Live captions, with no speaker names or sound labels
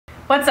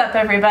What's up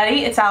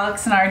everybody, it's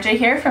Alex and RJ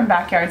here from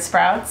Backyard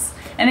Sprouts,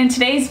 and in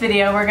today's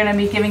video we're going to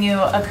be giving you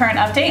a current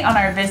update on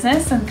our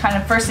business and kind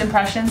of first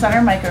impressions on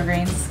our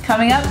microgreens.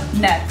 Coming up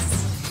next.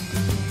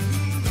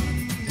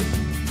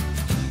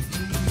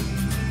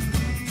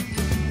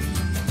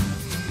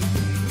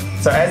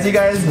 So as you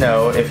guys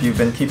know, if you've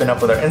been keeping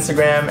up with our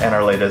Instagram and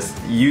our latest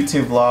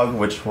YouTube vlog,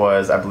 which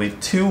was I believe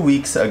 2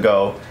 weeks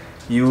ago,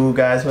 you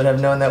guys would have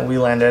known that we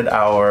landed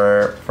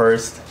our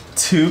first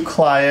 2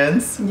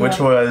 clients, which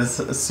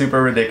was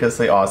super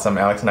ridiculously awesome.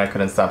 Alex and I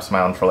couldn't stop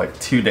smiling for like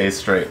 2 days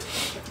straight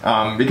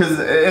because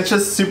it's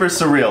just super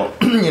surreal.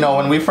 You know,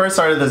 when we first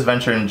started this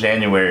venture in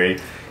January,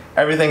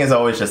 everything is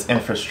always just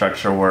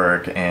infrastructure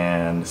work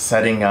and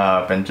setting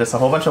up and just a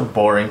whole bunch of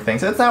boring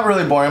things. It's not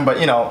really boring, but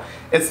you know,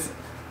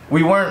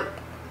 we weren't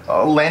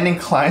landing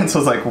clients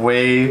was like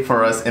way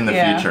for us in the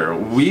future.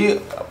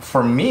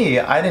 For me,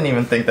 I didn't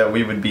even think that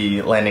we would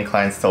be landing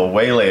clients till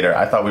way later.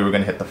 I thought we were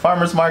gonna hit the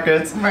farmers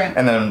markets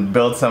and then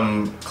build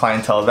some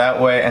clientele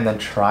that way and then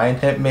try and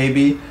hit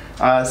maybe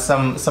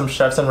some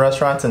chefs and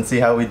restaurants and see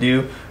how we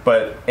do.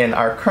 But in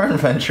our current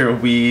venture,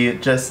 we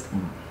just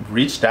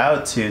reached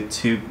out to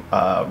 2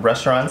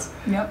 restaurants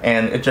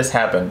and it just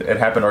happened. It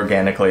happened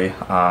organically.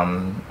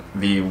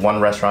 The one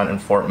restaurant in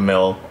Fort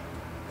Mill,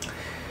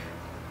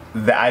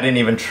 I didn't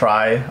even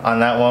try on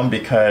that one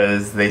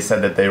because they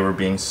said that they were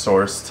being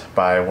sourced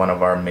by one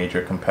of our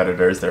major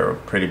competitors. They're a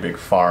pretty big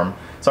farm.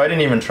 So I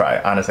didn't even try.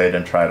 Honestly, I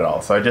didn't try it at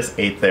all. So I just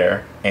ate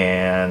there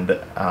and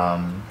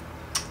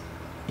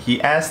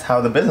he asked how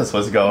the business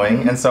was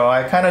going. And so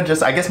I kind of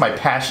just, I guess my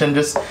passion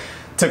just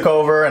took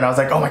over and I was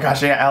like, oh my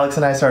gosh, yeah, Alex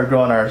and I started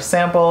growing our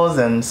samples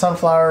and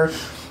sunflower.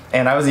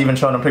 And I was even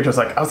showing him pictures,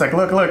 like, I was like,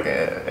 look,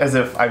 as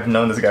if I've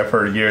known this guy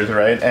for years,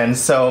 right? And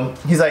so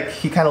he's like,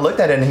 he kind of looked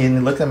at it and he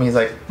looked at me, he's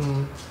like,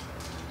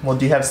 well,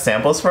 do you have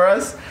samples for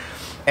us?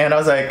 And I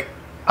was like,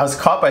 I was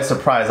caught by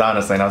surprise,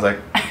 honestly, and I was like,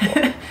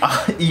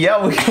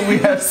 yeah, we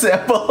have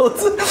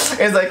samples.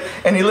 It's like,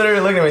 and he literally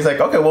looked at me, he's like,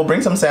 okay, well,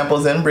 bring some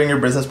samples in, bring your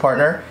business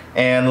partner,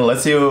 and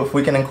let's see if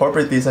we can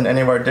incorporate these in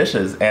any of our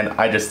dishes. And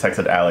I just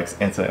texted Alex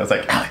instantly. I was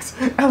like,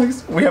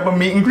 Alex, we have a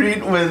meet and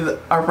greet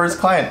with our first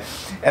client.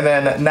 And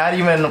then not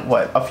even,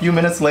 what, a few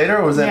minutes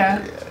later, was it?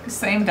 Yeah,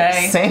 same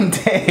day. Same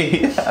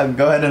day.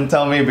 Go ahead and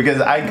tell me,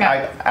 because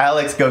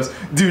Alex goes,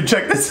 dude,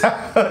 check this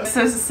out.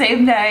 So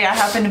same day, I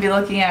happened to be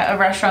looking at a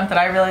restaurant that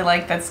I really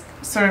like that's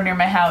sort of near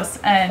my house,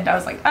 and I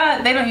was like,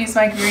 they don't use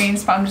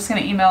microgreens, but I'm just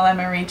gonna email them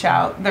and reach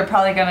out. They're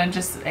probably gonna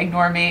just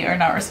ignore me or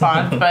not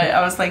respond, but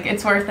I was like,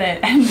 it's worth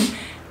it. And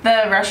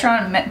the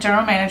restaurant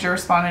general manager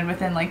responded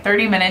within like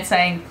 30 minutes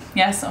saying,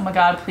 yes, oh my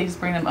god, please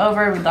bring them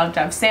over, we'd love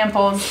to have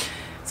samples.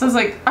 So I was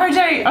like,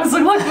 RJ, I was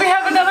like, look, we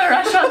have another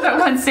restaurant that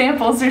wants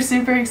samples. They're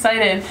super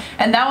excited.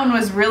 And that one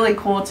was really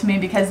cool to me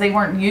because they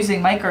weren't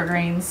using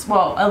microgreens.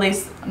 Well, at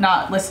least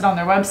not listed on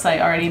their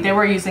website already. They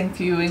were using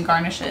few in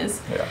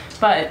garnishes. Yeah.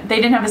 But they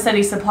didn't have a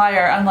steady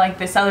supplier, unlike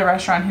this other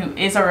restaurant who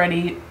is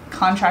already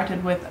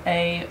contracted with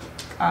a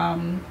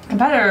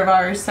competitor of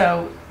ours.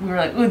 So we were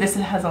like, ooh, this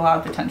has a lot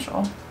of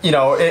potential. You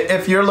know,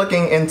 if you're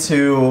looking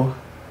into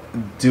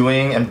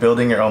doing and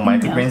building your own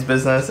microgreens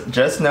business,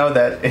 just know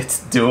that it's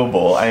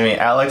doable. I mean,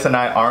 Alex and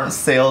I aren't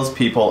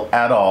salespeople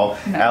at all.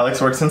 No.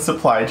 Alex works in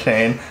supply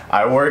chain.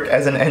 I work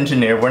as an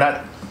engineer. We're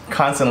not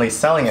constantly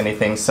selling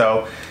anything,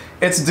 so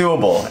it's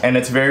doable and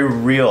it's very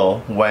real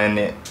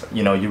when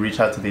you know you reach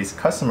out to these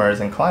customers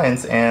and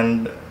clients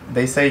and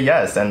they say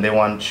yes and they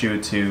want you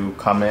to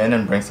come in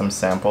and bring some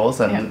samples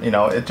and you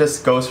know it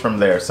just goes from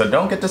there. So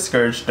don't get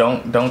discouraged.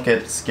 Don't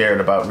get scared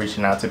about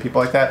reaching out to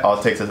people like that. All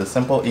it takes is a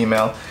simple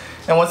email.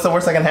 And what's the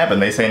worst that can happen?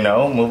 They say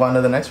no, move on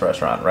to the next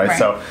restaurant, right?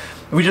 So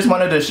we just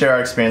wanted to share our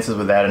experiences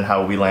with that and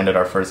how we landed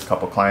our first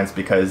couple clients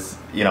because,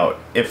 you know,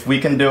 if we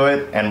can do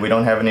it and we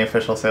don't have any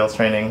official sales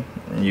training,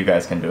 you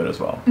guys can do it as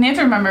well. And you have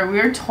to remember,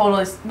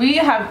 we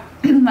have,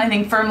 I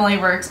think firmly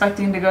we're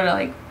expecting to go to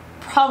like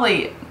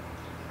probably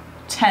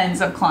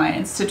tens of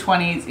clients to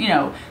 20s, you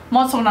know,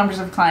 multiple numbers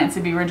of clients to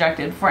be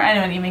rejected before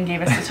anyone even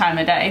gave us the time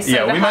of day. So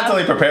yeah, we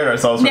mentally prepared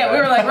ourselves for that. We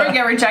were like, we're gonna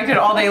get rejected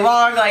all day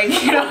long, like,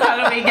 you know,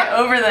 how do we get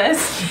over this?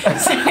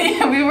 So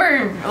yeah, we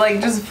were like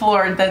just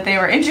floored that they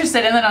were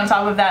interested, and then on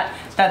top of that,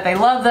 that they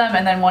love them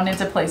and then wanted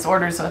to place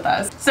orders with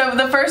us. So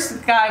the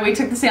first guy we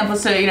took the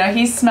samples to, you know,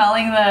 he's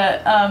smelling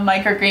the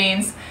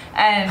microgreens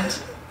and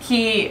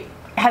he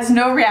has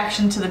no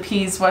reaction to the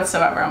peas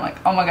whatsoever. I'm like,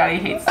 oh my god, he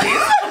hates these.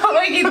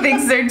 Like, he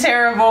thinks they're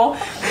terrible.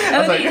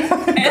 And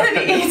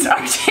then he eats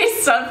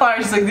RJ's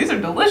sunflowers. He's like, these are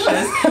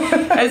delicious.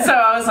 And so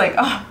I was like,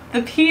 oh,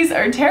 the peas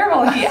are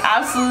terrible. He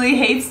absolutely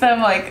hates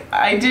them. Like,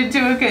 I did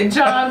do a good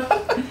job.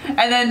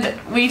 And then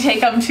we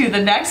take him to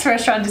the next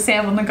restaurant to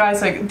sample, and the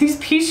guy's like, these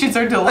pea shoots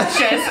are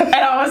delicious. And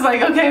I was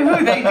like, okay,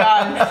 whew, thank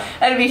God.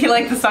 And I mean, he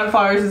liked the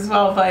sunflowers as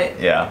well, but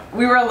yeah,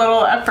 we were a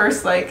little at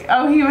first like,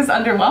 oh, he was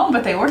underwhelmed,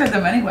 but they ordered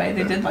them anyway.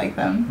 They did like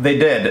them. They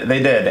did.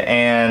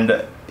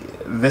 And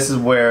this is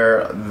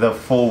where the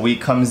full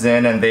week comes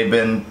in, and they've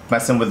been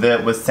messing with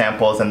it with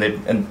samples, and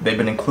they've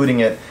been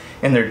including it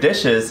in their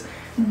dishes.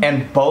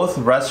 And both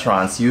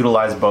restaurants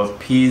utilize both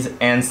peas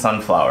and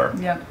sunflower.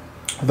 Yep.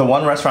 the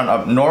one restaurant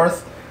up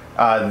north,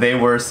 they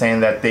were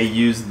saying that they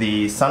used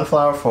the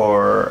sunflower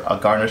for a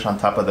garnish on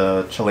top of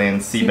the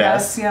Chilean sea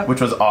bass, yep.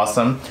 which was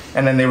awesome.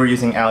 And then they were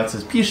using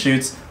Alex's pea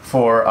shoots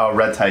for a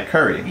red Thai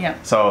curry.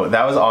 Yep. So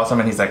that was awesome.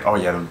 And he's like, oh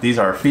yeah, these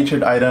are our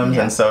featured items.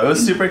 Yep. And so it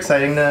was super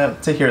exciting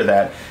to hear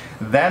that.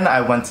 Then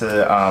I went to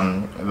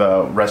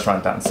the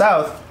restaurant down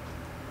south,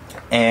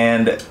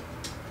 and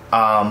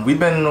we've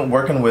been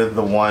working with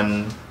the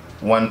one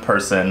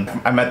person.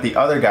 I met the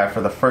other guy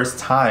for the first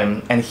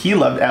time, and he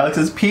loved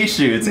Alex's pea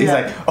shoots. He's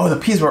like, oh, the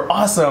peas were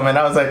awesome. And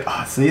I was like,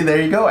 oh, see,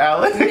 there you go,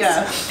 Alex.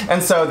 Yeah.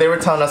 And so they were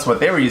telling us what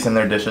they were using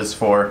their dishes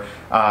for,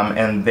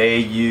 and they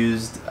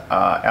used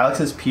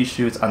Alex's pea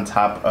shoots on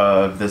top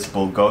of this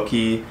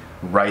bulgogi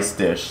rice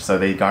dish. So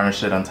they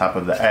garnished it on top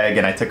of the egg,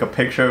 and I took a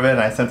picture of it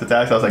and I sent it to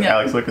Alex. I was like,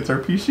 Alex, look, it's her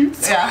pea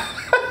shoots. Yeah.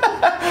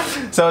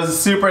 So it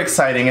was super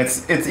exciting.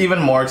 It's even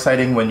more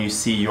exciting when you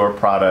see your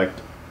product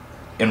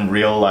in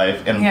real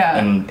life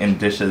in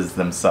dishes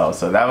themselves.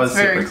 So that was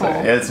very super cool.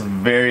 exciting. It's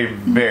very,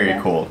 very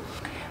cool.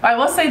 I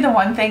will say the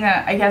one thing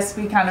that I guess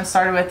we kind of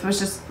started with was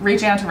just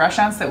reaching out to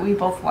restaurants that we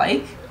both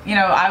like. You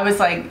know, I was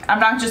like, I'm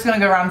not just going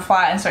to go around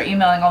flat and start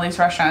emailing all these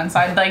restaurants.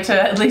 I'd like to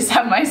at least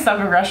have my stuff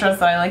at restaurants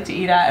that I like to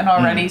eat at and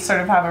already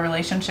sort of have a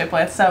relationship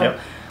with. So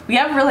we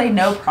have really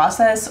no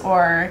process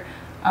or,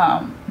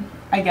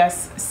 I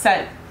guess,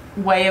 set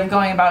way of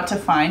going about to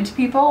find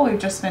people. We've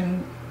just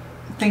been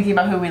thinking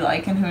about who we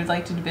like and who we'd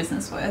like to do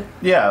business with.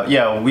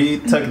 Yeah, we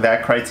took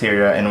that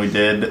criteria and we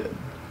did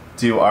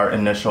do our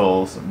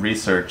initial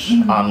research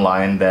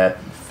online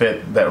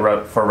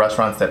for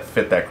restaurants that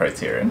fit that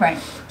criteria. Right.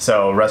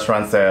 So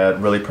restaurants that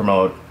really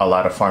promote a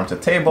lot of farm to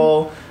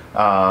table,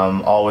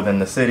 all within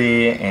the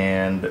city,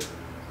 and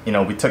you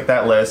know, we took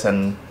that list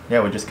and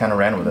we just kind of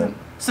ran with it.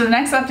 So the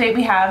next update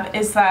we have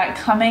is that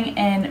coming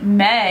in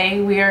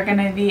May, we are going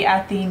to be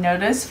at the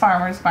Notice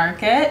Farmers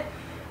Market,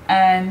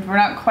 and we're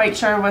not quite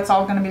sure what's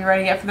all going to be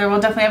ready yet for there. We'll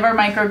definitely have our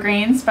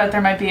microgreens, but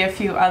there might be a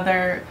few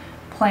other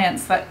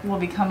plants that will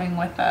be coming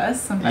with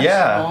us, some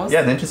vegetables.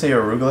 Yeah, didn't you say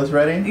your arugula is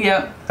ready?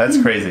 Yep.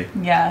 That's crazy.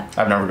 Yeah.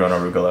 I've never grown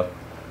arugula.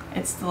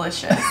 It's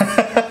delicious.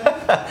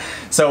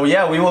 So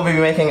we will be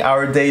making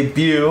our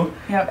debut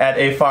at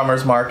a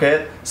farmer's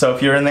market. So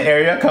if you're in the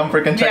area, come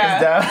freaking check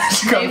us down.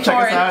 Come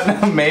check us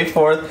out. May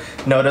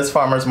 4th, Notice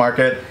Farmer's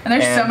Market. And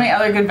there's so many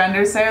other good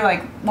vendors there.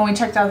 Like when we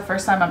checked out the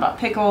first time, I bought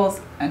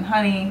pickles and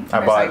honey.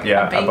 I bought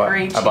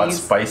cheese. I bought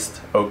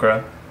spiced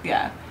okra.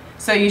 Yeah.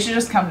 So you should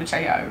just come to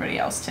check out everybody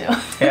else too.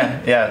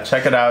 yeah,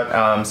 check it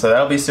out. So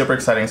that'll be super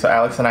exciting. So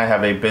Alex and I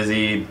have a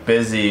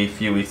busy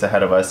few weeks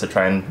ahead of us to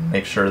try and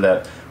make sure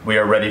that we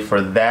are ready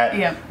for that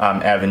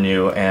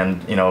avenue.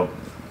 And you know,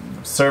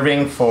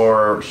 serving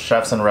for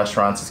chefs and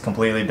restaurants is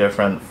completely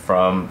different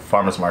from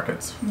farmers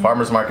markets.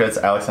 Farmers markets,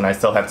 Alex and I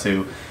still have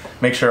to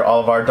make sure all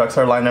of our ducks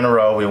are lined in a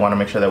row. We want to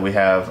make sure that we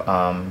have,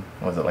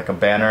 what is it, like a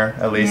banner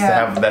at least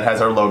that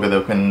has our logo that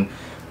we can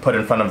put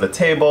in front of the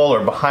table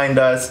or behind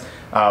us.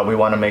 We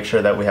want to make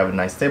sure that we have a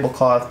nice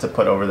tablecloth to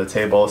put over the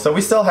table. So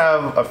we still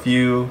have a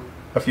few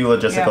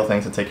logistical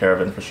things to take care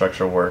of,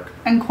 infrastructure work.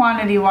 And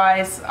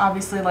quantity-wise,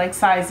 obviously, like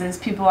sizes,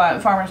 people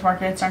at farmers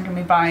markets aren't going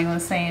to be buying the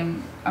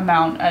same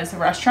amount as the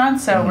restaurant.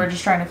 So we're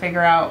just trying to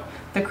figure out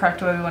the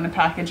correct way we want to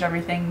package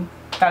everything,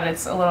 that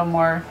it's a little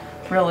more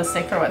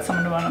realistic for what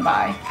someone would want to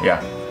buy.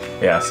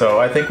 Yeah. So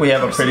I think we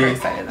have We're super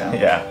excited though.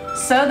 Yeah.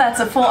 So that's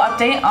a full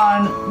update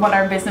on what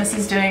our business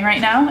is doing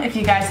right now. If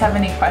you guys have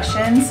any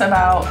questions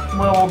about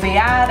where we'll be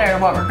at or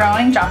what we're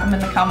growing, drop them in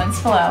the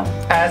comments below.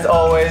 As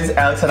always,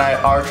 Alex and I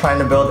are trying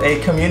to build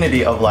a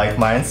community of like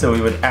minds, so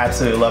we would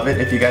absolutely love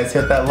it if you guys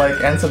hit that like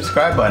and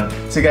subscribe button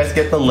so you guys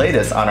get the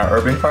latest on our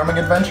urban farming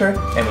adventure,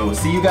 and we will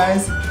see you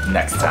guys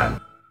next time.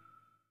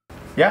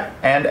 Yeah,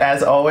 and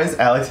as always,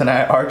 Alex and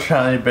I are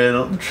trying to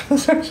build